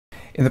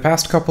In the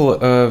past couple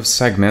of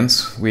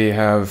segments, we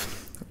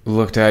have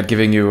looked at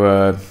giving you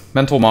a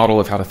mental model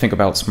of how to think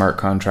about smart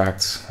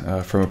contracts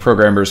from a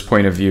programmer's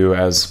point of view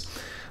as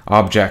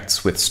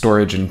objects with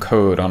storage and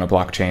code on a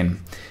blockchain.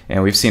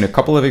 And we've seen a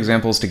couple of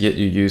examples to get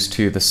you used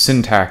to the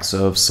syntax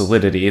of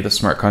Solidity, the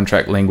smart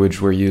contract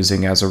language we're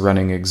using as a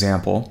running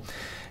example.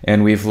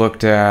 And we've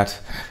looked at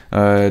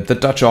the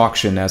Dutch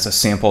auction as a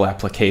sample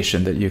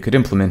application that you could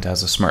implement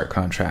as a smart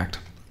contract.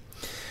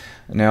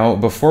 Now,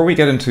 before we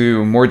get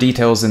into more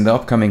details in the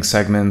upcoming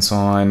segments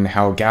on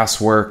how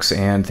gas works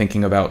and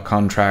thinking about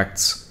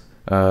contracts,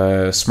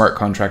 smart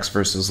contracts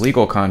versus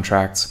legal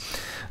contracts,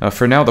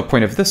 for now the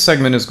point of this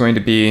segment is going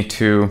to be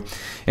to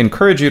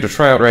encourage you to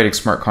try out writing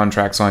smart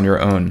contracts on your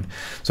own.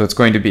 So it's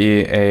going to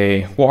be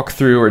a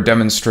walkthrough or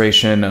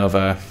demonstration of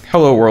a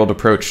hello world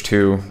approach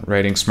to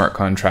writing smart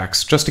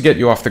contracts, just to get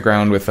you off the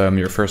ground with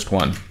your first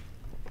one.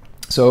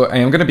 So I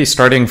am going to be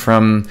starting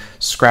from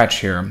scratch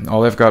here.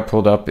 All I've got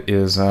pulled up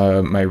is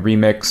my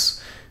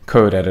Remix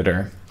code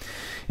editor.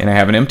 And I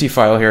have an empty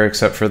file here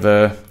except for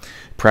the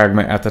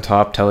pragma at the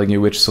top telling you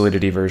which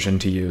Solidity version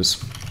to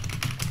use.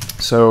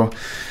 So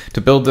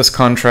to build this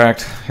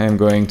contract, I'm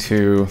going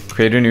to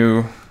create a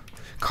new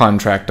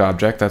contract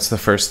object. That's the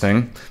first thing.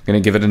 I'm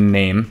going to give it a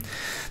name.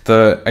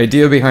 The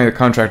idea behind the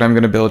contract I'm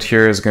going to build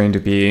here is going to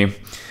be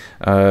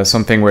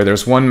something where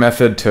there's one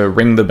method to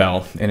ring the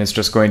bell, and it's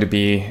just going to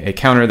be a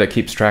counter that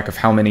keeps track of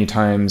how many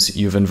times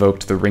you've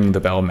invoked the ring the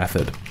bell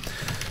method.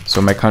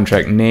 So my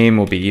contract name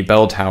will be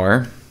bell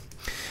tower,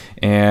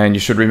 and you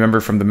should remember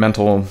from the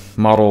mental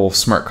model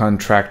smart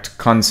contract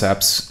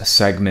concepts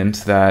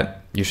segment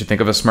that you should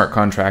think of a smart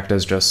contract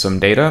as just some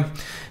data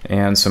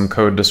and some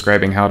code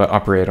describing how to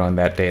operate on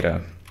that data.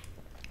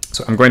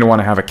 So I'm going to want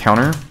to have a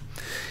counter.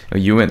 A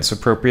uint's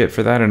appropriate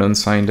for that, an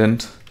unsigned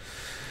int.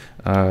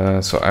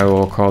 So I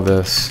will call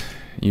this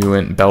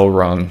uint bell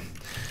rung.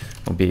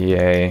 Will be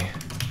a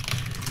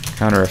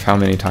counter of how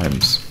many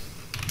times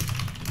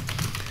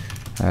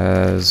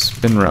has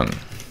been rung.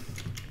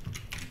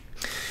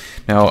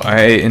 Now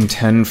I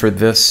intend for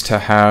this to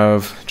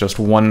have just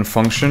one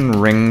function,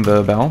 ring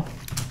the bell.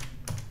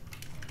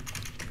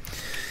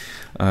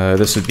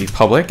 This would be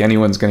public.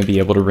 Anyone's going to be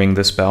able to ring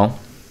this bell.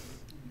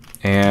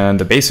 And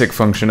the basic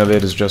function of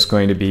it is just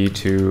going to be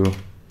to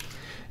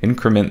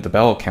increment the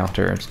bell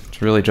counter.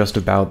 It's really just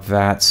about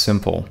that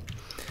simple.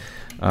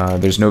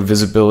 There's no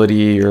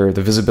visibility, or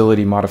the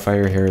visibility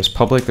modifier here is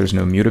public. There's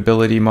no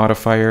mutability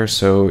modifier,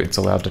 so it's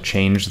allowed to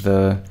change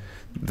the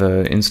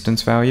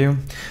instance value.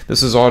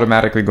 This is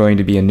automatically going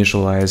to be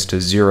initialized to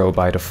 0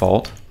 by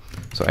default,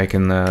 so I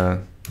can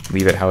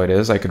leave it how it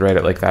is. I could write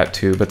it like that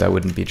too, but that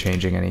wouldn't be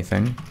changing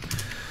anything.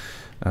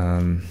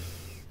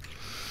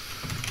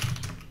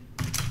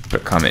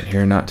 Put a comment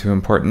here, not too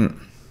important.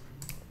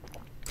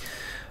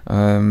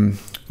 One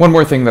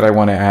more thing that I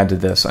want to add to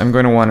this. I'm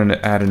going to want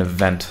to add an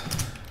event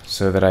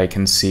so that I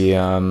can see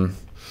that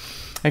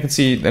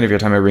every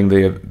time I ring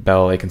the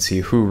bell, I can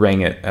see who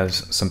rang it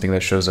as something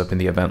that shows up in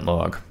the event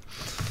log.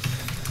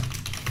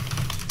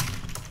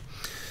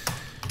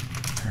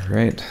 All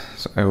right,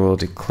 so I will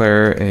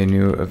declare a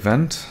new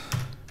event,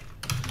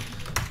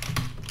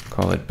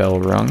 call it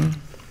bell rung.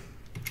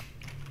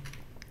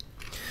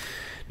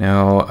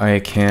 Now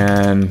I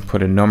can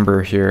put a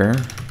number here.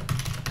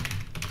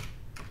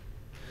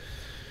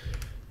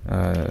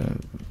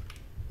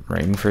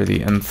 Ring for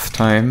the nth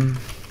time.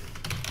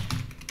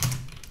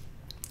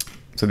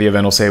 So the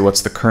event will say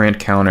what's the current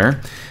counter,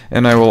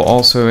 and I will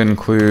also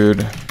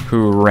include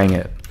who rang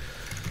it.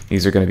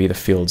 These are going to be the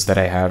fields that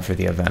I have for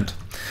the event.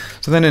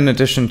 So then in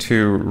addition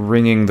to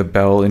ringing the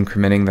bell,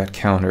 incrementing that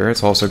counter,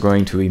 it's also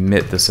going to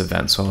emit this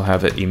event. So I'll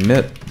have it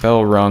emit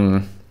bell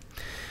rung.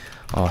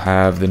 I'll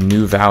have the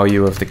new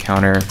value of the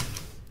counter,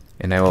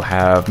 and I will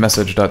have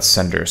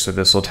message.sender. So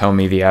this will tell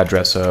me the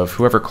address of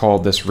whoever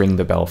called this ring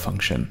the bell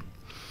function.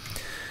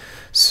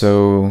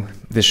 So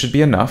this should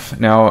be enough.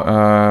 Now,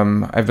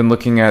 I've been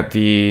looking at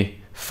the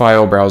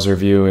file browser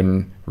view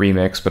in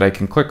Remix, but I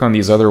can click on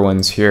these other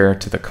ones here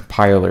to the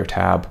compiler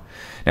tab.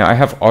 Now I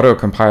have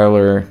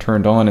auto-compiler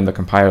turned on in the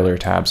compiler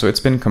tab, so it's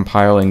been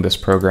compiling this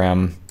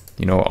program,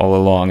 you know, all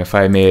along. If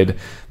I made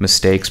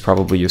mistakes,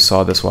 probably you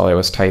saw this while I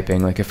was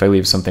typing, like if I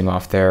leave something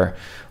off there,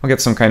 I'll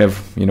get some kind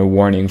of, you know,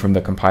 warning from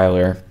the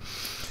compiler,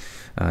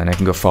 and I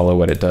can go follow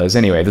what it does.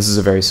 Anyway, this is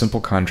a very simple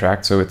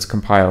contract, so it's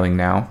compiling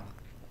now.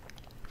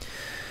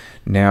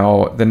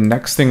 Now, the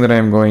next thing that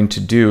I'm going to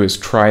do is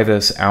try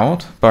this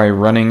out by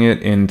running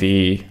it in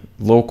the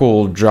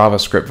local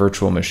JavaScript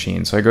virtual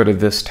machine. So I go to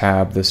this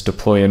tab, this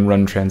deploy and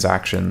run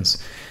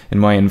transactions, and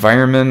my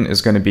environment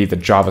is going to be the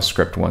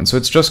JavaScript one. So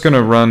it's just going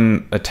to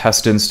run a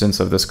test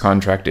instance of this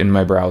contract in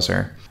my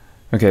browser.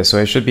 Okay,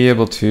 so I should be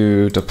able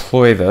to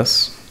deploy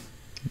this.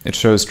 It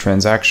shows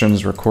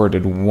transactions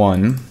recorded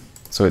 1,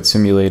 so it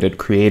simulated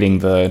creating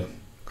the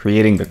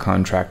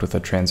contract with a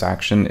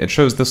transaction. It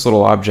shows this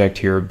little object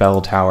here,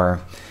 bell tower,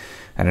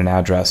 and an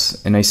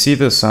address. And I see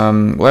this,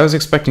 well, I was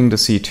expecting to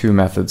see 2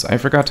 methods. I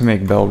forgot to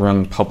make bell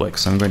rung public,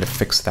 so I'm going to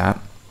fix that.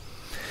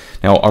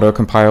 Now,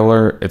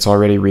 autocompiler, it's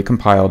already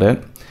recompiled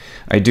it.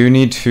 I do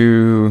need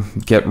to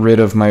get rid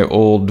of my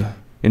old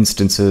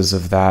instances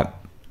of that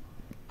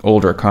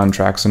older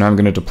contract, so now I'm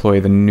going to deploy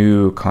the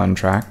new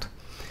contract.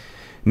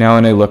 Now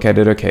when I look at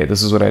it, okay,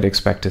 this is what I'd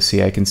expect to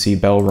see. I can see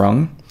bell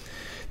rung.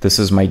 This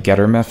is my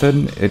getter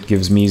method. It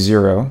gives me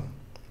 0.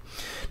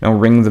 Now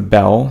ring the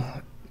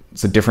bell.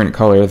 It's a different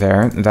color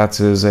there. That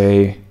is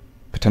a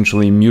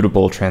potentially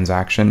mutable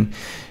transaction.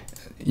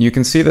 You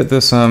can see that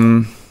this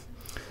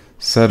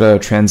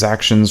set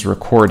transactions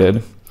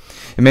recorded.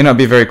 It may not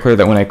be very clear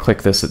that when I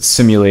click this, it's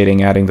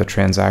simulating adding the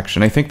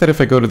transaction. I think that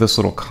if I go to this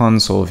little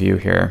console view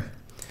here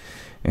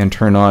and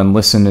turn on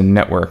listen and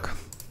network,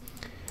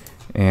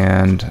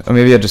 and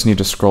maybe I just need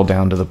to scroll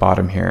down to the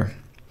bottom here.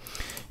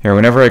 Here,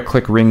 whenever I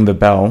click ring the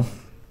bell,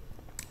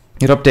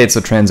 it updates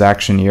the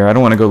transaction here. I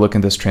don't want to go look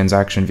in this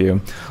transaction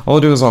view. All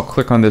I'll do is I'll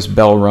click on this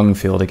bell rung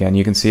field again.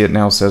 You can see it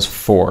now says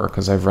 4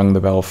 because I've rung the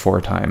bell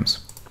 4 times.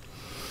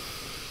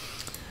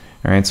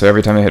 All right, so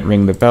every time I hit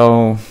ring the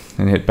bell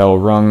and hit bell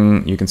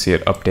rung, you can see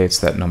it updates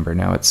that number.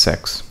 Now it's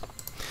 6.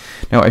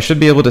 Now I should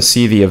be able to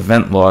see the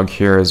event log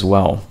here as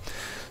well.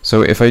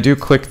 So if I do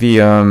click the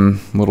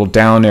little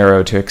down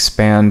arrow to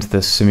expand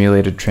this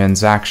simulated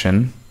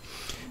transaction,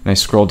 and I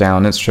scroll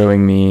down, it's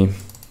showing me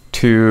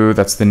 2,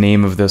 that's the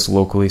name of this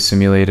locally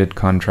simulated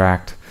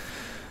contract.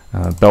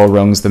 Bell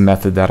rung's the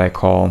method that I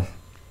call.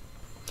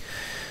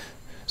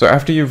 So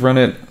after you've run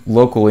it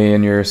locally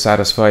and you're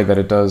satisfied that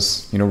it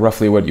does,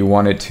 roughly what you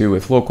want it to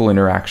with local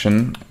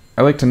interaction,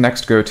 I like to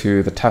next go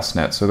to the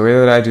testnet. So the way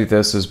that I do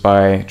this is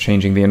by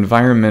changing the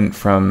environment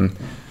from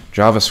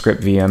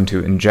JavaScript VM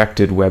to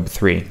injected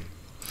Web3.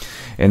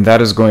 And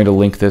that is going to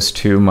link this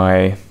to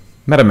my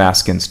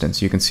MetaMask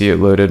instance. You can see it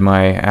loaded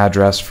my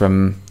address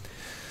from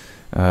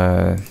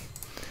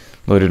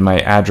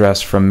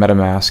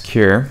MetaMask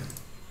here,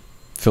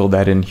 filled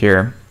that in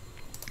here.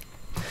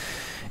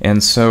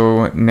 And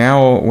so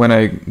now when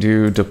I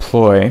do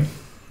deploy,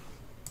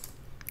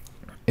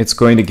 it's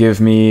going to give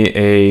me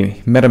a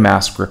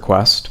MetaMask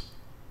request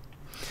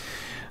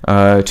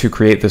to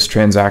create this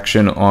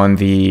transaction on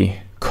the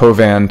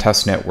Kovan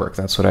test network.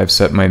 That's what I've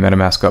set my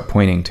MetaMask up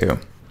pointing to.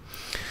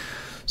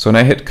 So when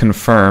I hit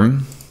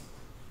confirm,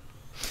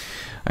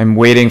 I'm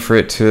waiting for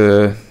it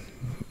to,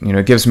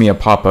 it gives me a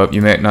pop-up.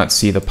 You might not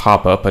see the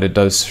pop-up, but it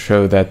does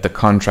show that the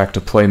contract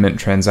deployment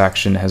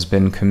transaction has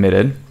been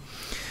committed.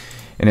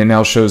 And it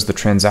now shows the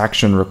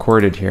transaction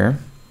recorded here.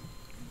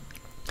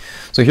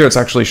 So here it's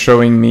actually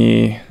showing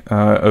me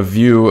a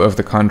view of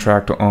the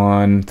contract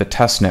on the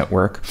test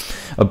network.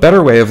 A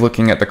better way of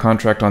looking at the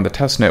contract on the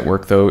test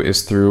network, though,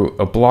 is through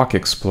a block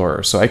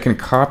explorer. So I can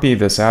copy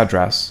this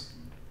address,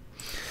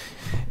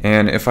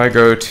 and if I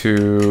go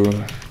to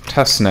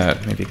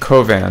testnet, maybe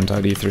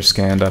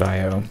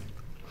kovan.etherscan.io,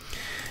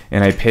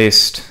 and I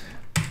paste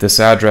this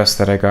address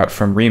that I got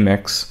from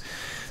Remix,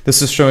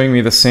 this is showing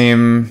me the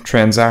same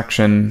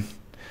transaction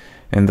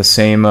and the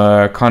same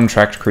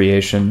contract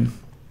creation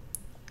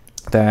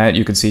that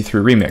you can see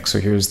through Remix. So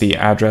here's the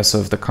address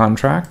of the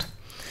contract.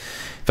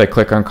 If I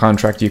click on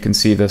contract, you can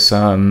see this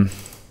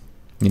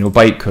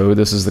bytecode.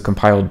 This is the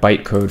compiled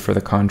bytecode for the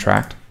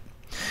contract.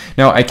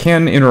 Now I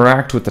can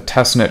interact with the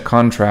testnet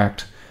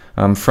contract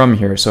from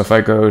here. So if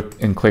I go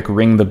and click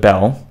ring the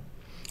bell,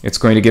 it's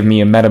going to give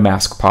me a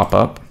MetaMask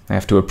pop-up. I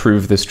have to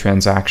approve this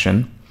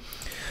transaction.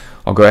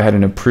 I'll go ahead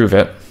and approve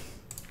it.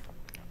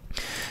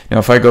 Now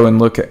if I go and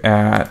look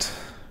at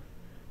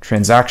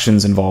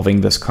transactions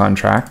involving this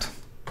contract,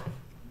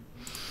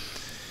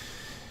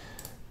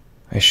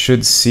 I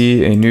should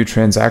see a new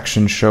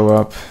transaction show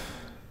up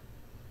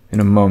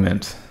in a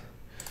moment,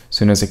 as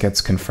soon as it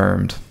gets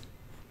confirmed.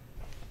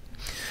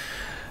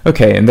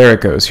 Okay, and there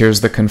it goes.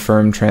 Here's the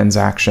confirmed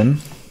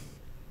transaction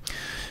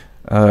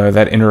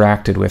that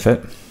interacted with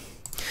it.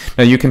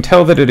 Now you can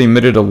tell that it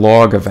emitted a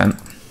log event,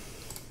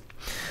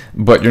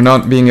 but you're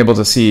not being able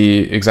to see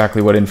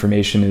exactly what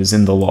information is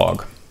in the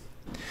log.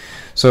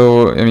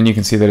 So, you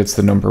can see that it's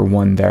the number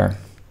 1 there.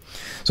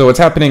 So what's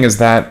happening is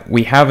that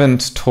we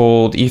haven't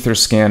told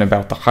Etherscan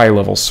about the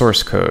high-level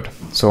source code.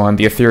 So on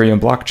the Ethereum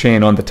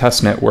blockchain, on the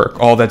test network,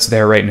 all that's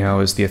there right now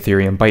is the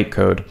Ethereum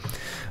bytecode.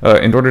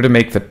 In order to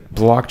make the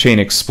blockchain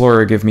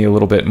explorer give me a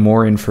little bit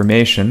more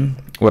information,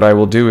 what I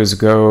will do is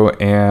go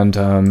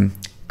and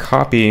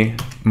copy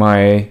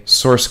my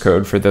source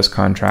code for this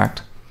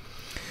contract.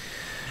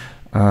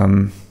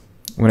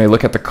 When I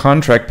look at the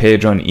contract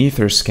page on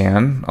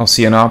Etherscan, I'll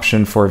see an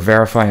option for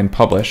verify and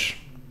publish.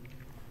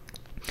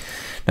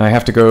 Now I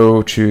have to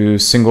go to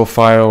single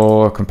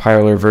file,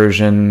 compiler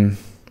version,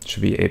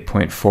 should be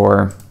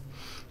 8.4. I'm going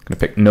to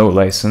pick no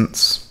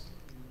license.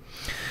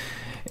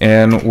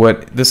 And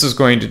what this is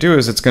going to do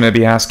is it's going to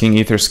be asking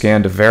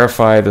Etherscan to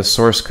verify the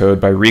source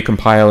code by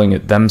recompiling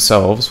it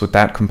themselves with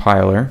that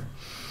compiler.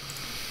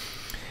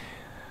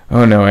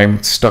 Oh no,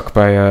 I'm stuck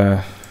by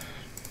a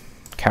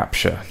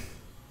CAPTCHA.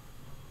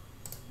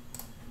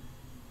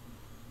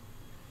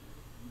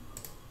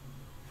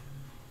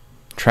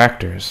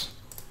 Tractors.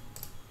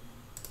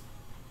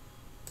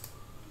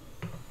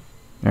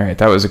 All right,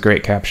 that was a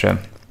great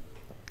CAPTCHA.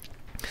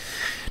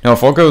 Now,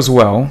 if all goes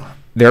well,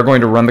 they're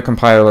going to run the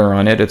compiler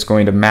on it. It's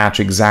going to match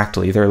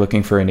exactly. They're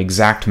looking for an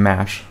exact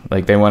match.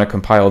 Like they want to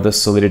compile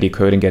this Solidity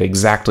code and get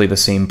exactly the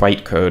same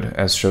bytecode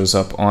as shows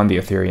up on the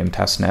Ethereum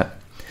testnet.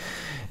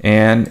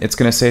 And it's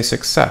going to say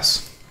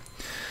success.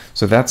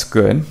 So that's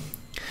good.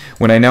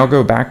 When I now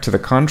go back to the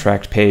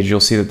contract page, you'll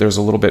see that there's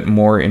a little bit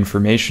more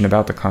information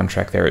about the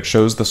contract there. It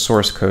shows the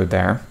source code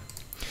there.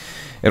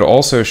 It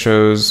also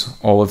shows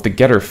all of the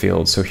getter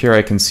fields. So here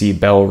I can see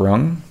bell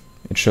rung.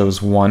 It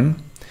shows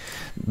 1.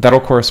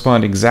 That'll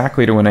correspond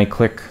exactly to when I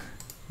click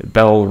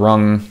bell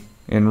rung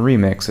in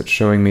Remix. It's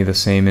showing me the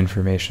same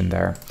information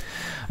there.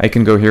 I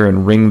can go here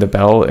and ring the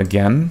bell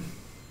again.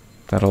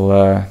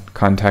 That'll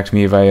contact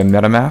me via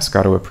MetaMask,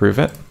 got to approve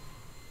it.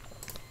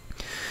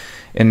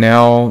 And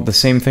now the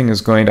same thing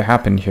is going to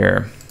happen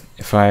here.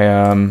 If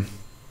I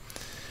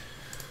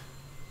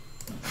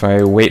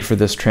wait for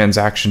this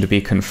transaction to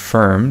be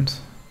confirmed,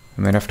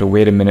 I might have to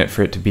wait a minute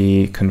for it to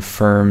be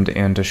confirmed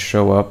and to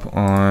show up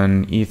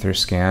on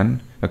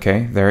Etherscan.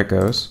 Okay, there it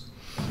goes.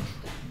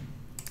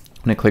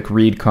 When I click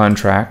read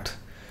contract,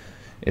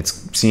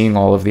 it's seeing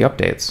all of the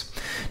updates.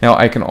 Now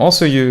I can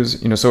also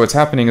use, so what's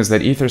happening is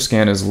that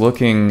Etherscan is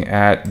looking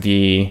at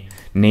the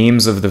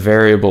names of the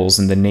variables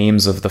and the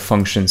names of the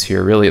functions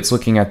here. Really, it's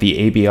looking at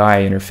the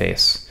ABI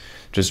interface,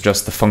 which is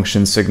just the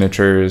function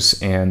signatures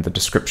and the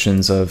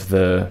descriptions of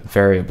the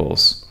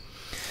variables.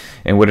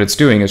 And what it's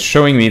doing is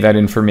showing me that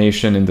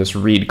information in this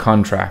read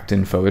contract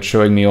info. It's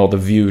showing me all the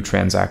view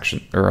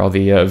transaction, or all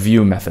the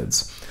view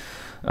methods.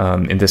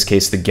 In this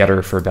case, the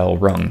getter for bell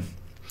rung.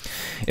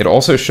 It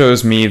also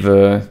shows me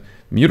the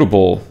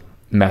mutable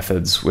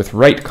methods with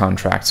write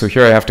contract. So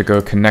here I have to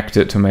go connect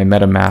it to my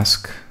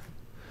MetaMask.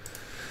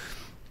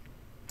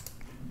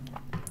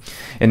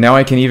 And now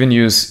I can even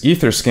use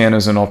Etherscan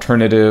as an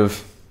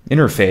alternative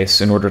interface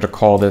in order to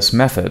call this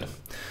method.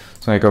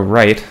 So I go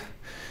write.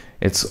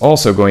 It's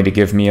also going to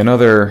give me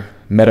another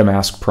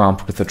MetaMask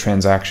prompt with the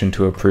transaction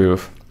to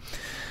approve.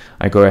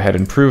 I go ahead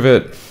and prove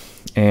it,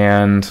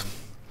 and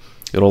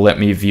it'll let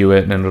me view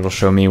it, and it'll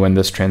show me when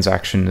this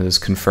transaction is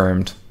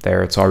confirmed.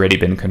 There, it's already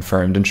been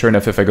confirmed. And sure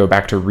enough, if I go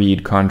back to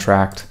read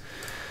contract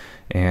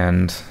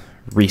and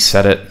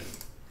reset it,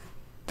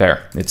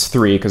 there, it's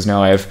 3, because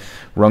now I've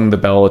rung the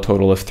bell a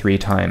total of 3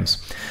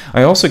 times.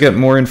 I also get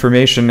more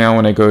information now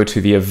when I go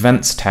to the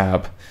events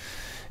tab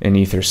in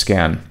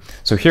Etherscan.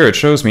 So here it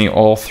shows me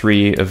all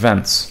 3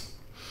 events.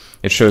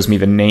 It shows me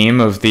the name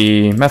of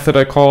the method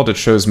I called. It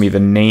shows me the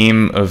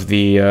name of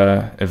the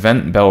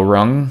event bell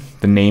rung.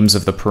 The names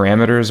of the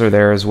parameters are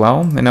there as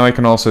well. And now I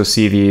can also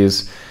see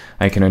these.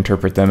 I can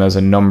interpret them as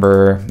a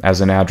number,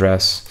 as an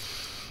address.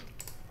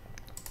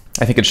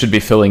 I think it should be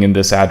filling in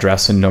this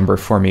address and number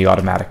for me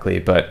automatically,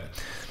 but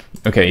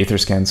okay,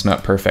 Etherscan's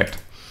not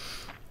perfect.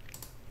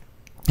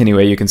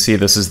 Anyway, you can see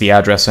this is the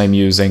address I'm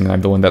using.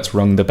 I'm the one that's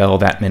rung the bell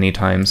that many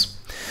times.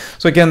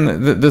 So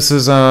again, this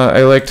is,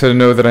 I like to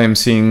know that I'm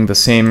seeing the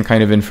same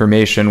kind of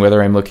information,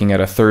 whether I'm looking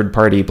at a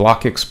third-party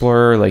block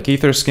explorer like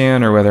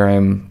Etherscan, or whether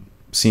I'm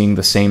seeing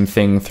the same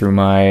thing through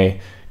my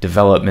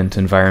development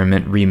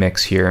environment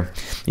Remix here.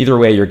 Either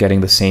way, you're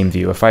getting the same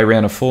view. If I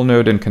ran a full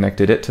node and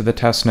connected it to the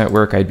test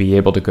network, I'd be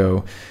able to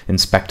go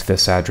inspect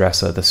this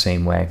address the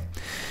same way.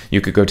 You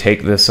could go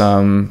take this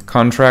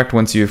contract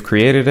once you've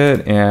created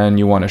it and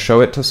you want to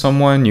show it to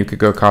someone. You could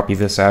go copy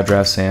this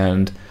address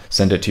and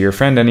send it to your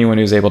friend. Anyone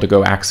who's able to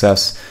go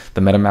access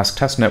the MetaMask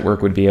test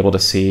network would be able to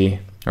see,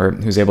 or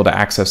who's able to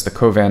access the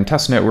Kovan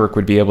test network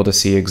would be able to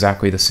see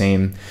exactly the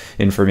same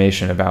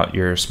information about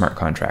your smart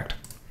contract.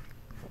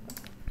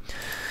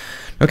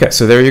 Okay,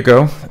 so there you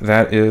go.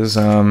 That is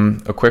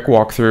a quick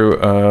walkthrough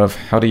of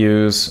how to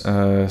use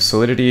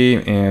Solidity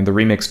and the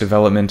Remix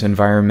development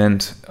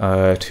environment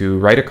to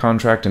write a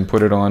contract and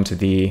put it onto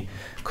the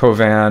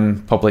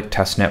Kovan public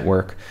test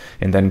network,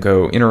 and then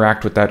go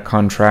interact with that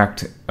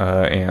contract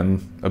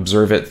and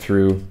observe it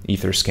through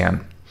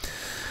Etherscan.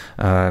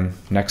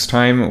 Next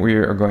time we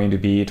are going to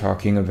be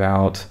talking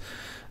about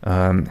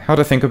how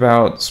to think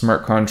about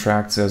smart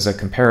contracts as a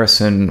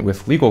comparison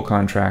with legal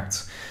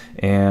contracts.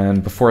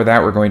 And before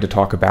that, we're going to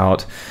talk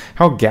about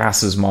how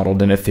gas is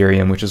modeled in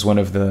Ethereum, which is one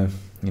of the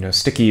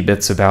sticky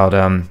bits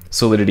about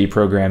Solidity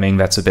programming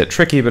that's a bit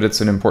tricky, but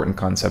it's an important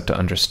concept to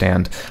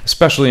understand,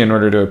 especially in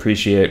order to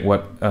appreciate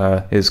what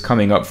is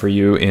coming up for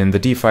you in the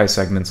DeFi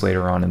segments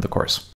later on in the course.